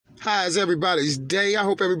How's everybody's day? I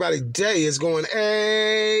hope everybody's day is going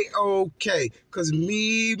A-okay. Because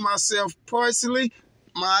me, myself, personally,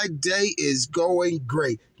 my day is going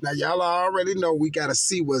great. Now, y'all already know we got to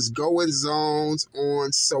see what's going zones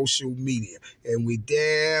on social media. And we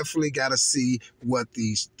definitely got to see what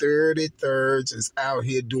these 33rds is out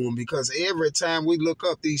here doing. Because every time we look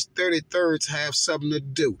up, these 33rds have something to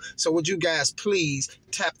do. So would you guys please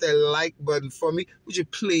tap that like button for me? Would you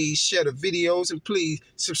please share the videos? And please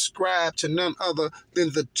subscribe to none other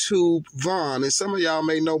than the Tube Vaughn. And some of y'all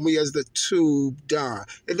may know me as the Tube Don.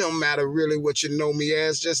 It don't matter really what you know me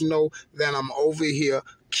as. Just know that I'm over here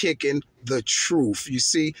kicking the truth. You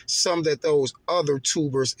see, some that those other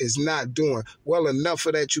tubers is not doing. Well, enough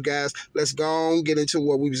of that, you guys. Let's go on get into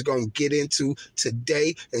what we was going to get into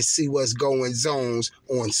today and see what's going zones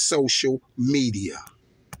on social media.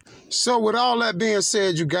 So with all that being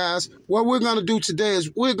said, you guys, what we're going to do today is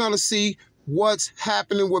we're going to see what's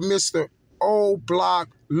happening with Mr. O Block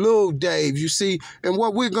Lil Dave, you see, and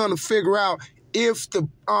what we're going to figure out if the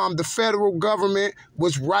federal government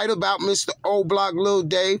was right about Mr. O Block Lil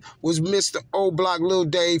Dave. Was Mr. O Block Lil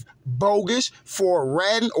Dave bogus for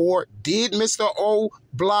ratting, or did Mr. O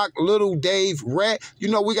Block Lil Dave rat? You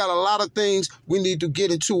know, we got a lot of things we need to get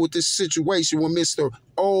into with this situation with Mr.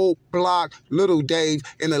 O Block Lil Dave,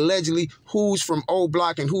 and allegedly who's from O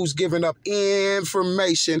Block and who's giving up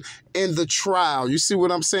information in the trial. You see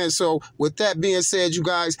what I'm saying? So with that being said, you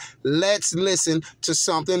guys, let's listen to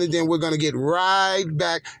something, and then we're going to get right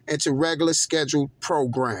back into regular scheduled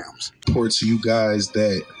programs. Report to you guys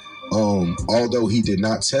that although he did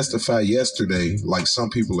not testify yesterday, like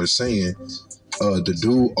some people are saying, the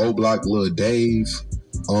dude O Block Lil Dave,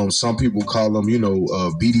 some people call him,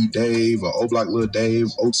 BD Dave or O Block Lil Dave,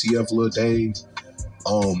 OTF Lil Dave.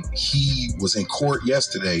 He was in court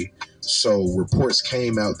yesterday, so reports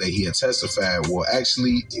came out that he had testified. Well,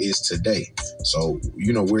 actually, it's today. So,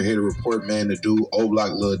 we're here to report, man, the dude O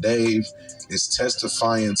Block Lil Dave is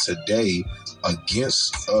testifying today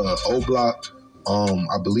against O Block.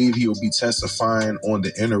 I believe he will be testifying on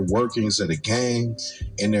the inner workings of the gang,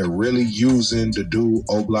 and they're really using the dude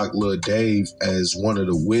O Block Lil Dave as one of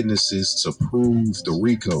the witnesses to prove the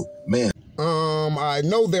RICO. Man, I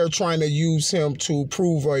know they're trying to use him to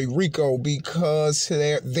prove a RICO because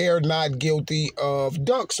they're not guilty of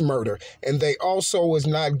Duck's murder, and they also is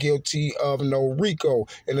not guilty of no RICO.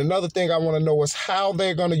 And another thing I want to know is how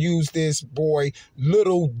they're going to use this boy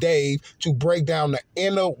Lil Dave to break down the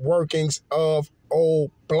inner workings of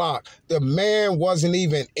O Block. The man wasn't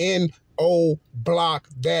even in O Block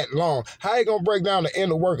that long. How you gonna break down the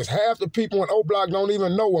inner workers? Half the people in O Block don't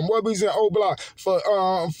even know him. What he's in O Block for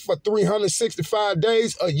 365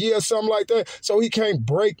 days, a year, something like that. So he can't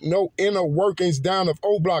break no inner workings down of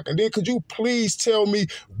O Block. And then could you please tell me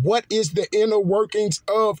what is the inner workings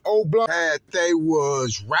of O Block? That they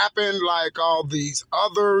was rapping like all these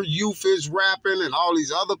other youth is rapping and all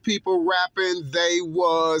these other people rapping. They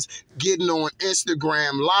was getting on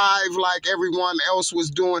Instagram Live like everyone else was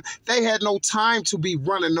doing. They had no time to be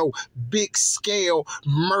running no big scale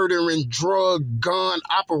murdering drug gun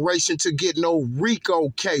operation to get no RICO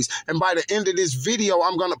case. And by the end of this video,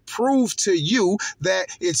 I'm going to prove to you that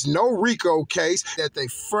it's no RICO case, that they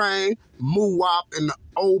framed Muwop and the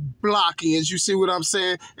O Blockians, you see what I'm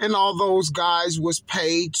saying? And all those guys was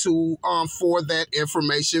paid to for that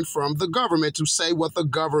information from the government to say what the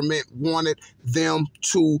government wanted them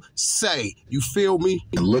to say. You feel me?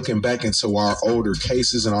 Looking back into our older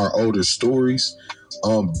cases and our older stories,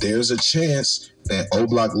 there's a chance that O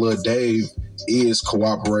Block Lil Dave is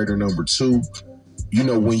cooperator number 2.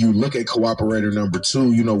 When you look at cooperator number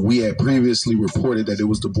 2, we had previously reported that it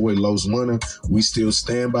was the boy Los Money. We still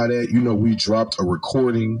stand by that. We dropped a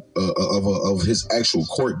recording of his actual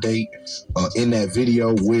court date in that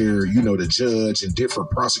video where, the judge and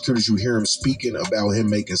different prosecutors, you hear him speaking about him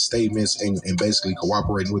making statements and basically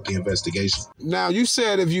cooperating with the investigation. Now, you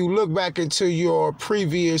said if you look back into your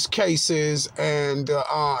previous cases and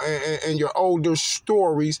your older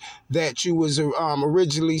stories that you was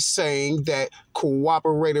originally saying that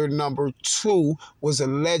cooperator number 2 was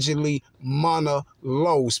allegedly Mana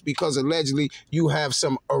Los, because allegedly you have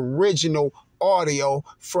some original audio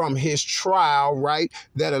from his trial, right?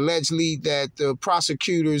 That allegedly that the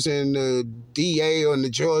prosecutors and the DA or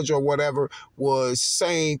the judge or whatever was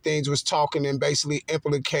saying things, was talking and basically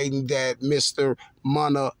implicating that Mr.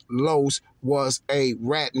 Mana Los was a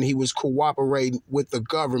rat and he was cooperating with the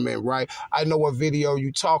government, right? I know what video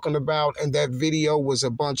you talking about, and that video was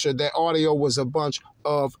that audio was a bunch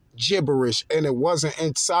of gibberish, and it wasn't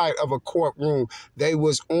inside of a courtroom. They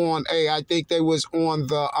was on I think they was on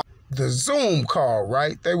the Zoom call,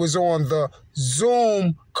 right? They was on the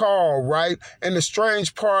Zoom call, right? And the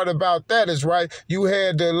strange part about that is, right, you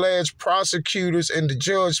had the alleged prosecutors and the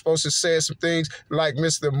judge supposed to say some things like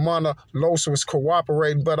Mr. Mana-Los was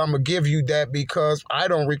cooperating, but I'm going to give you that because I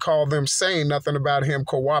don't recall them saying nothing about him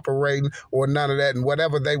cooperating or none of that. And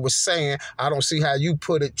whatever they were saying, I don't see how you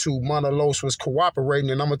put it to Mana-Los was cooperating.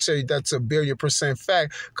 And I'm going to tell you that's a 1,000,000,000%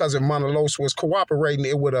 fact, because if Mana-Los was cooperating,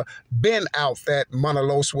 it would have been out that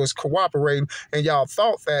Mana-Los was cooperating. And y'all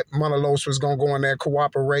thought that Mana-Los was going to go in there and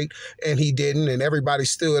cooperate, and he didn't. And everybody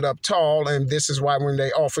stood up tall. And this is why when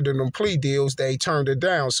they offered them plea deals, they turned it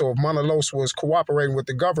down. So if Mana-Los was cooperating with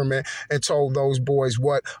the government and told those boys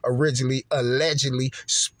what originally, allegedly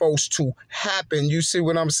supposed to happen, you see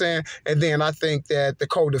what I'm saying? And then I think that the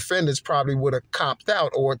co-defendants probably would have copped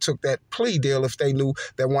out or took that plea deal if they knew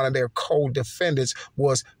that one of their co-defendants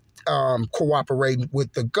was cooperating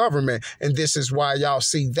with the government. And this is why y'all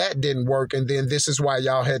see that didn't work. And then this is why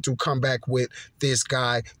y'all had to come back with this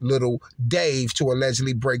guy, Little Dave, to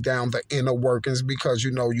allegedly break down the inner workings, because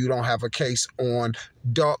you know you don't have a case on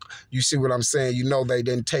Duck. You see what I'm saying? You know they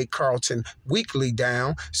didn't take Carlton Weekly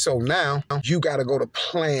down. So now you got to go to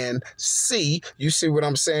Plan C. You see what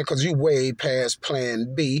I'm saying? Because you way past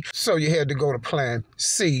Plan B. So you had to go to Plan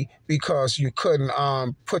C because you couldn't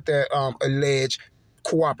put that alleged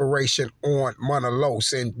cooperation on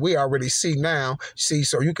Mana-Los. And we already see now,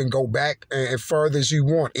 so you can go back and further as you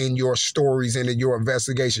want in your stories and in your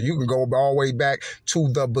investigation. You can go all the way back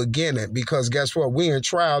to the beginning, because guess what? We in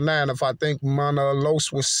trial now, and if I think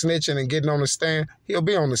Mana-Los was snitching and getting on the stand, he'll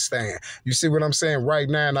be on the stand. You see what I'm saying right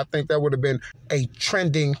now? And I think that would have been a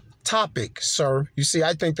trending topic, sir. You see,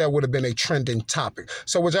 I think that would have been a trending topic.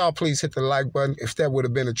 So would y'all please hit the like button if that would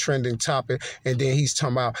have been a trending topic? And then he's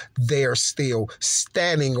talking about they're still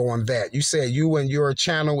standing on that. You said you and your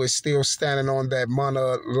channel is still standing on that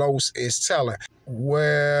Mana-Los is telling.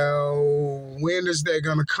 Well, when is they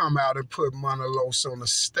going to come out and put Mana-Los on the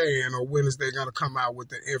stand, or when is they going to come out with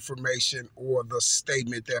the information or the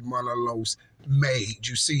statement that Mana-Los made?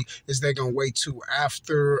 You see, is they going to wait till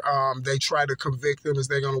after they try to convict them? Is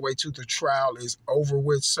they going to wait till the trial is over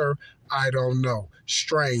with, sir? I don't know.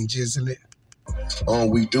 Strange, isn't it?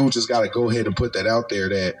 We do just got to go ahead and put that out there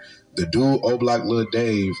that the dude, O-Block Lil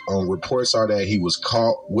Dave, reports are that he was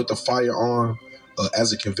caught with a firearm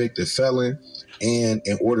as a convicted felon. And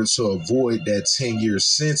in order to avoid that 10-year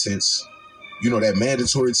sentence, you know, that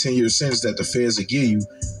mandatory 10-year sentence that the feds will give you,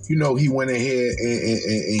 you know, he went ahead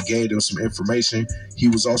and gave them some information. He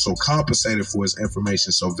was also compensated for his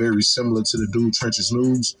information. So very similar to the dude, Trenches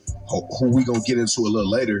News, who we going to get into a little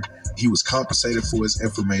later. He was compensated for his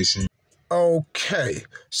information. Okay,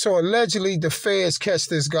 so allegedly the feds catch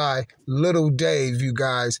this guy, Little Dave, you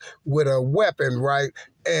guys, with a weapon, right?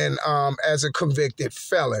 And as a convicted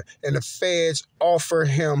felon. And the feds offer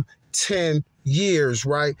him 10 years,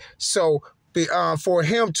 right? So for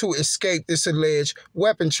him to escape this alleged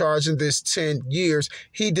weapon charge in this 10 years,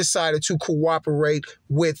 he decided to cooperate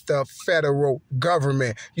with the federal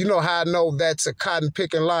government. You know how I know that's a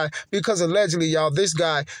cotton-picking lie? Because allegedly, y'all, this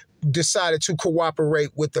guy decided to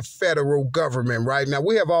cooperate with the federal government, right? Now,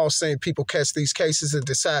 we have all seen people catch these cases and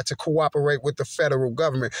decide to cooperate with the federal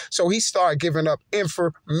government. So he started giving up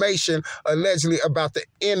information, allegedly, about the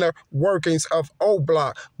inner workings of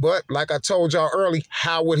O-Block. But like I told y'all earlier,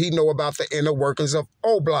 how would he know about the inner workings of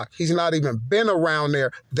O-Block? He's not even been around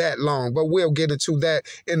there that long, but we'll get into that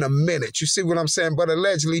in a minute. You see what I'm saying? But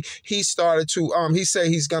allegedly, he started to, he said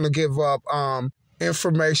he's going to give up,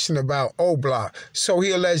 information about O-Block. So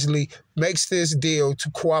he allegedly makes this deal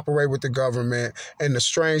to cooperate with the government. And the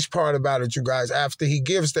strange part about it, you guys, after he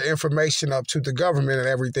gives the information up to the government and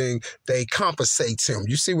everything, they compensate him.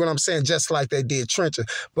 You see what I'm saying? Just like they did Trencher.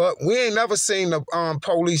 But we ain't never seen the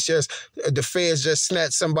police the feds just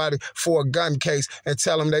snatch somebody for a gun case and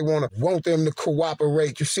tell them they want them to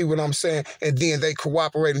cooperate. You see what I'm saying? And then they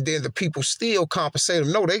cooperate, and then the people still compensate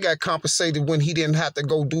them. No, they got compensated when he didn't have to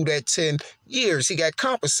go do that 10 years. He got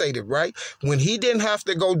compensated, right? When he didn't have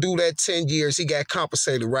to go do that 10 years, he got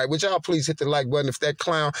compensated, right? Would y'all please hit the like button if that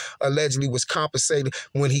clown allegedly was compensated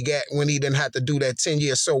when he didn't have to do that 10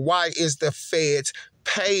 years? So why is the feds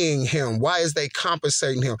paying him? Why is they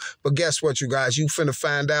compensating him? But guess what, you guys? You finna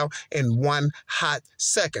find out in one hot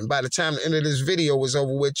second. By the time the end of this video is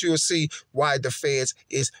over with, you'll see why the feds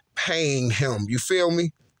is paying him. You feel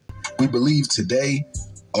me? We believe today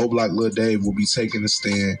O-Block Lil Dave will be taking a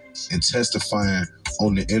stand and testifying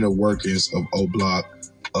on the inner workings of O-Block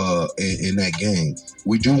in that gang.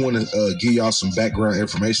 We do want to give y'all some background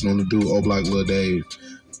information on the dude O-Block Lil Dave.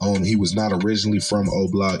 He was not originally from O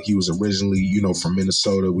Block. He was originally, from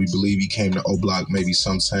Minnesota. We believe he came to O Block maybe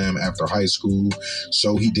sometime after high school.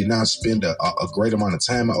 So he did not spend a great amount of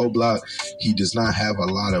time at O Block. He does not have a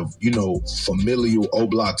lot of, familial O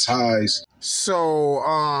Block ties. So,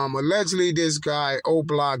 allegedly this guy, O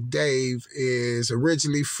Block Dave, is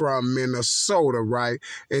originally from Minnesota, right?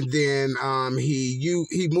 And then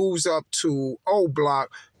he moves up to O Block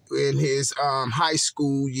in his high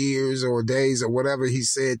school years or days or whatever he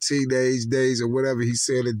said, teenage days or whatever he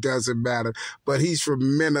said, it doesn't matter. But he's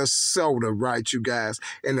from Minnesota, right, you guys?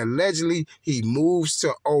 And allegedly he moves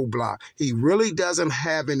to O Block. He really doesn't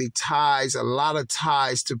have any ties, a lot of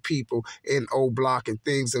ties to people in O Block and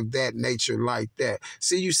things of that nature like that.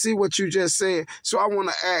 See, you see what you just said? So I want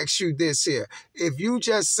to ask you this here. If you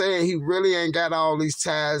just saying he really ain't got all these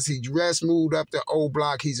ties, he just moved up to O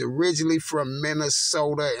Block, he's originally from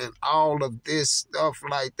Minnesota and all of this stuff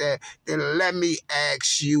like that, then let me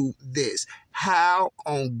ask you this. How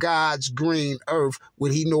on God's green earth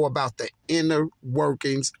would he know about the inner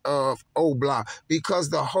workings of O Block? Because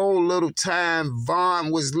the whole little time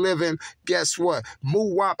Vaughn was living, guess what?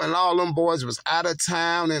 Moo-Wop and all them boys was out of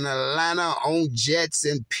town in Atlanta on jets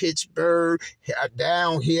in Pittsburgh,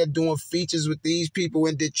 down here doing features with these people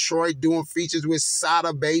in Detroit, doing features with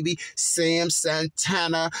Sada Baby, Sam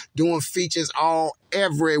Santana, doing features all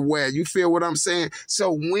everywhere. You feel what I'm saying?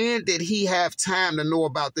 So when did he have time to know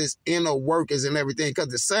about this inner workings and everything? Because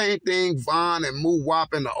the same thing Vaughn and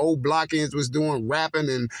Moo-Wop and the old Blockians was doing, rapping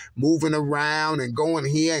and moving around and going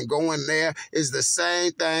here and going there, is the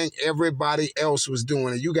same thing everybody else was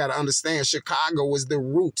doing. And you got to understand, Chicago was the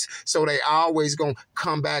roots. So they always going to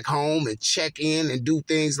come back home and check in and do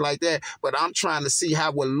things like that. But I'm trying to see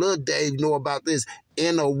how will Lil Dave know about this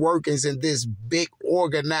inner workings in this big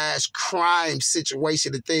organized crime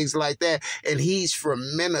situation and things like that. And he's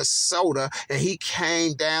from Minnesota and he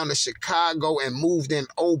came down to Chicago and moved in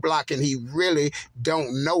O Block, and he really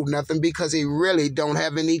don't know nothing because he really don't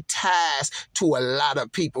have any ties to a lot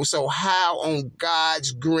of people. So how on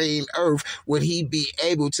God's green earth would he be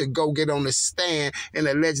able to go get on the stand and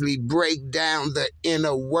allegedly break down the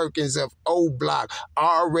inner workings of O Block?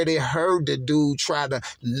 Already heard the dude try to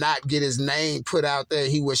not get his name put out there.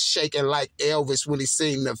 He was shaking like Elvis when he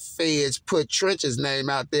seen the feds put Trench's name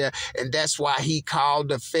out there, and that's why he called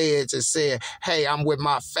the feds and said, hey, I'm with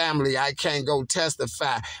my family, I can't go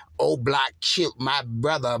testify. O Block killed my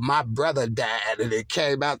brother died, and it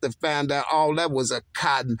came out to find out all that was a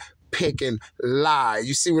cotton picking lie.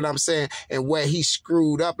 You see what I'm saying? And where he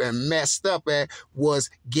screwed up and messed up at was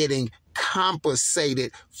getting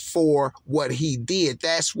compensated for what he did.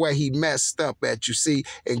 That's where he messed up at, you see.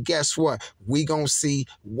 And guess what? We gonna see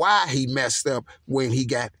why he messed up when he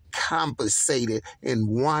got compensated in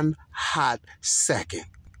one hot second.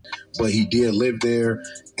 But he did live there,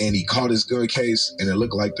 and he caught his gun case, and it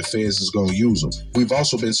looked like the feds is going to use him. We've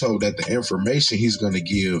also been told that the information he's going to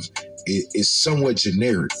give is somewhat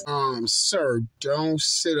generic. Sir, don't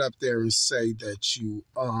sit up there and say that you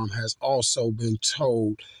has also been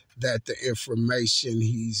told that the information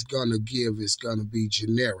he's going to give is going to be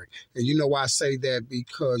generic. And you know why I say that?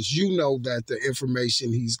 Because you know that the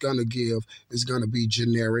information he's going to give is going to be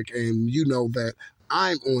generic, and you know that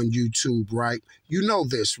I'm on YouTube, right? You know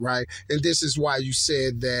this, right? And this is why you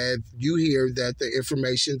said that you hear that the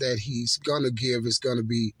information that he's going to give is going to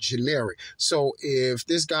be generic. So if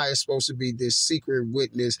this guy is supposed to be this secret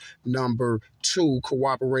witness number 2,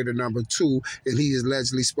 cooperator number 2, and he is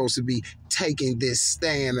allegedly supposed to be taking this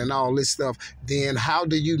stand and all this stuff, then how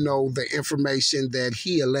do you know the information that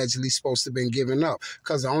he allegedly supposed to have been giving up?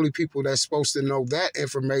 Because the only people that's supposed to know that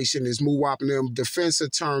information is Moo-Wop and them defense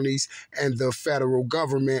attorneys and the federal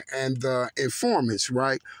government and the informants,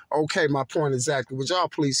 right? Okay, my point exactly. Would y'all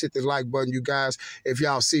please hit the like button, you guys? If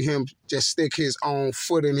y'all see him just stick his own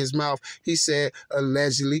foot in his mouth, he said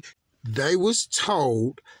allegedly they was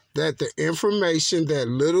told that the information that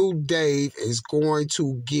little Dave is going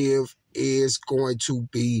to give is going to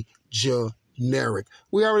be generic.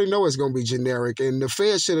 We already know it's going to be generic, and the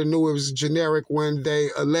feds should have knew it was generic when they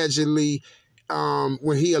allegedly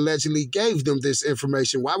when he allegedly gave them this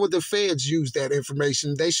information. Why would the feds use that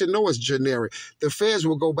information? They should know it's generic. The feds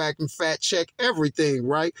will go back and fact check everything,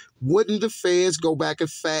 right? Wouldn't the feds go back and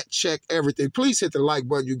fact check everything? Please hit the like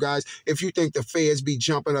button, you guys, if you think the feds be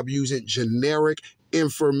jumping up using generic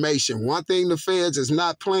information. One thing the feds is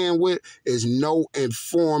not playing with is no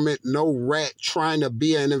informant, no rat trying to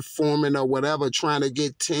be an informant or whatever, trying to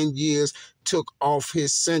get 10 years, took off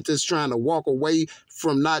his sentence trying to walk away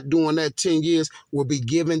from not doing that 10 years will be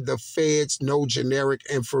giving the feds no generic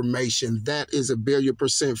information. That is a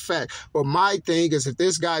 1,000,000,000% fact. But my thing is, if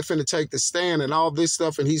this guy finna take the stand and all this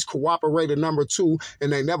stuff, and he's cooperated #2,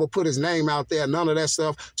 and they never put his name out there, none of that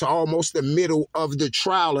stuff, to almost the middle of the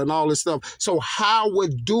trial and all this stuff. So how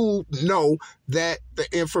would dude know that the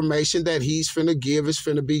information that he's finna give is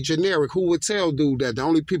finna be generic? Who would tell dude that? The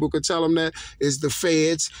only people could tell him that is the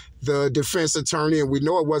feds, the defense attorney, and we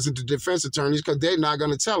know it wasn't the defense attorneys because they're not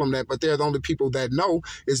going to tell them that, but they're the only people that know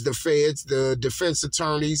is the feds, the defense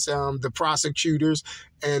attorneys, the prosecutors,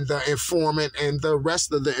 and the informant, and the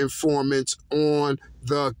rest of the informants on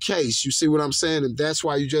the case. You see what I'm saying? And that's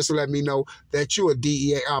why you just let me know that you're a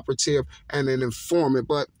DEA operative and an informant,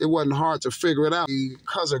 but it wasn't hard to figure it out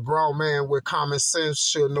because a grown man with common sense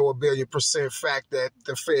should know a 1,000,000,000% fact that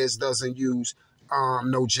the feds doesn't use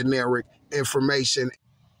no generic information.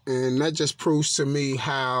 And that just proves to me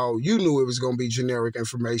how you knew it was going to be generic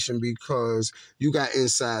information, because you got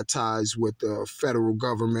inside ties with the federal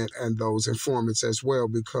government and those informants as well,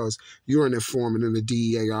 because you're an informant and a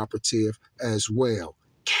DEA operative as well.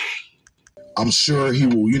 I'm sure he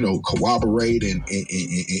will, cooperate and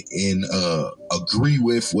agree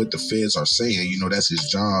with what the feds are saying. That's his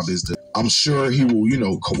job. I'm sure he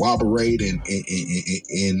will, cooperate and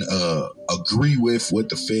agree with what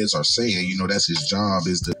the feds are saying. That's his job.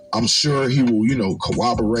 I'm sure he will,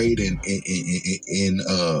 cooperate and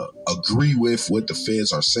agree with what the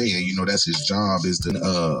feds are saying. That's his job.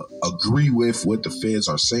 Agree with what the feds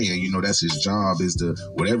are saying. That's his job.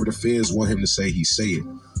 Whatever the feds want him to say, he say it.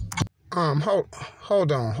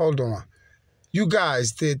 Hold on. You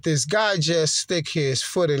guys, did this guy just stick his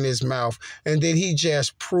foot in his mouth, and did he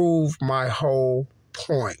just prove my whole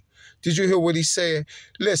point? Did you hear what he said?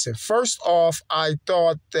 Listen, first off, I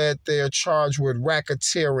thought that they're charged with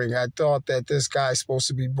racketeering. I thought that this guy's supposed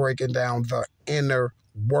to be breaking down the inner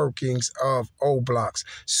workings of O-Blocks.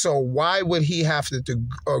 So why would he have to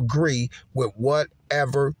agree with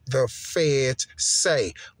whatever the feds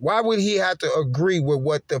say? Why would he have to agree with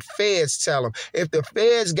what the feds tell him? If the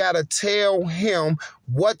feds got to tell him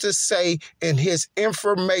what to say in his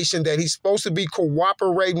information that he's supposed to be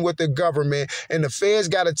cooperating with the government, and the feds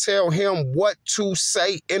got to tell him what to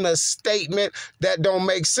say in a statement, that don't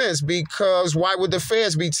make sense, because why would the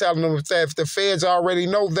feds be telling him that? If the feds already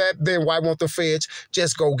know that, then why won't the feds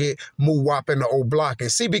just go get Muwap in the O-Block?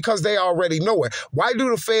 And see, because they already know it. Why do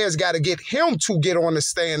the feds got to get him to get on the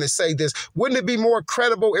stand and say this? Wouldn't it be more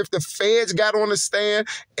credible if the feds got on the stand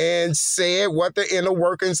and said what the inner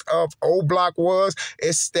workings of O-Block was,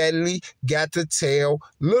 and steadily got to tell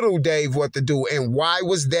Little Dave what to do? And why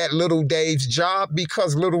was that Little Dave's job?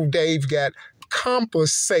 Because Little Dave got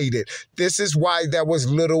compensated. This is why that was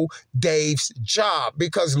Little Dave's job,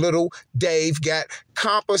 because Little Dave got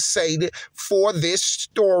compensated for this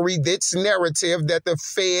story, this narrative that the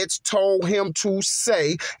feds told him to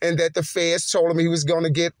say, and that the feds told him he was going to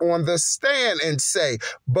get on the stand and say.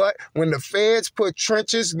 But when the feds put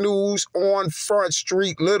Trenches News on Front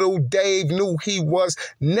Street, Little Dave knew he was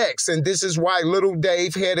next. And this is why Little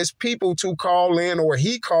Dave had his people to call in, or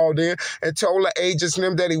he called in and told the agents and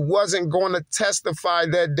them that he wasn't going to testify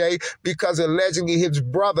that day because allegedly his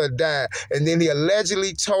brother died. And then he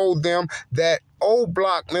allegedly told them that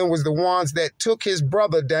O-Block men was the ones that took his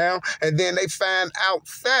brother down, and then they found out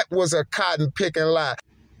that was a cotton picking lie,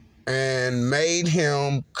 and made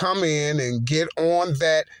him come in and get on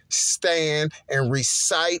that stand and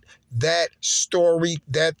recite that story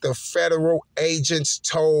that the federal agents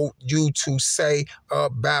told you to say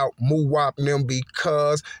about Muwap and them,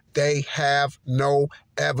 because they have no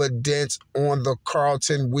evidence on the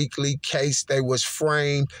Carlton Weekly case. They was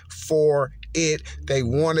framed for it. They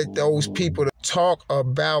wanted those people to talk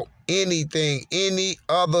about anything, any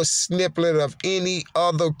other snippet of any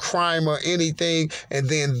other crime or anything, and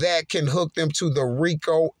then that can hook them to the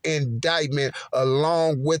RICO indictment,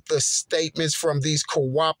 along with the statements from these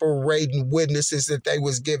cooperating witnesses that they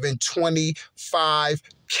was given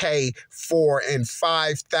 $25K for and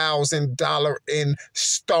 $5,000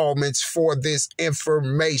 installments for this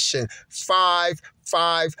information.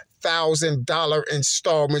 $5,000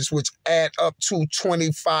 installments, which add up to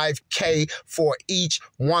 $25K for each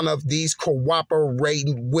one of these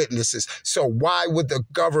cooperating witnesses. So why would the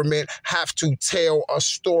government have to tell a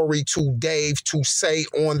story to Dave to say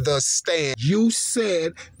on the stand? You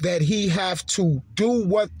said that he have to do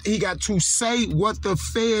what he got to say, what the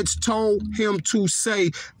feds told him to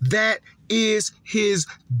say. That is his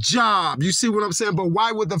job. You see what I'm saying? But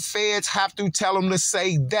why would the feds have to tell him to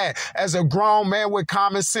say that? As a grown man with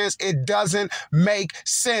common sense, it doesn't make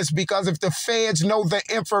sense, because if the feds know the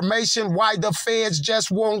information, why the feds just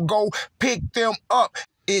won't go pick them up?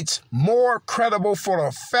 It's more credible for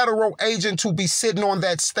a federal agent to be sitting on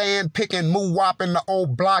that stand picking moo-wopping the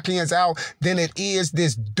old block-ins out than it is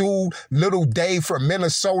this dude, Little Dave from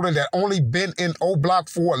Minnesota, that only been in O-Block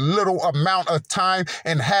for a little amount of time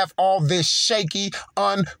and have all this shaky,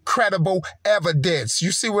 uncredible evidence.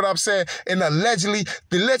 You see what I'm saying? And allegedly,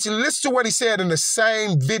 listen to what he said in the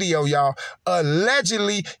same video, y'all.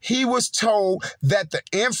 Allegedly, he was told that the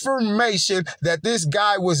information that this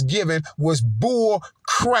guy was given was bull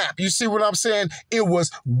crap. You see what I'm saying? It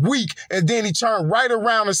was weak. And then he turned right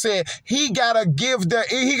around and said he gotta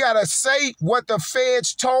say what the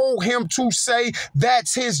feds told him to say.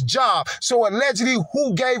 That's his job. So allegedly,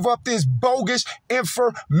 who gave up this bogus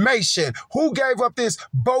information? Who gave up this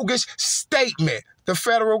bogus statement? The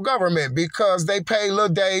federal government, because they pay Lil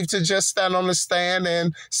Dave to just stand on the stand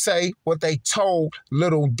and say what they told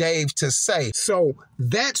Little Dave to say. So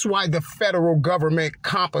that's why the federal government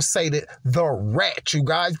compensated the rat, you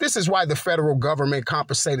guys. This is why the federal government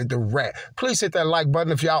compensated the rat. Please hit that like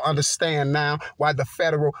button if y'all understand now why the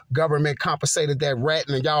federal government compensated that rat,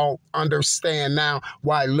 and y'all understand now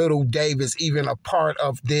why Little Dave is even a part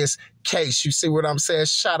of this case. You see what I'm saying?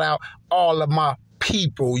 Shout out all of my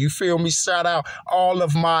people. You feel me? Shout out all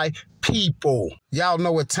of my people. Y'all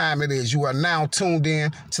know what time it is. You are now tuned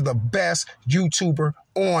in to the best YouTuber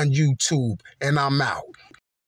on YouTube, and I'm out.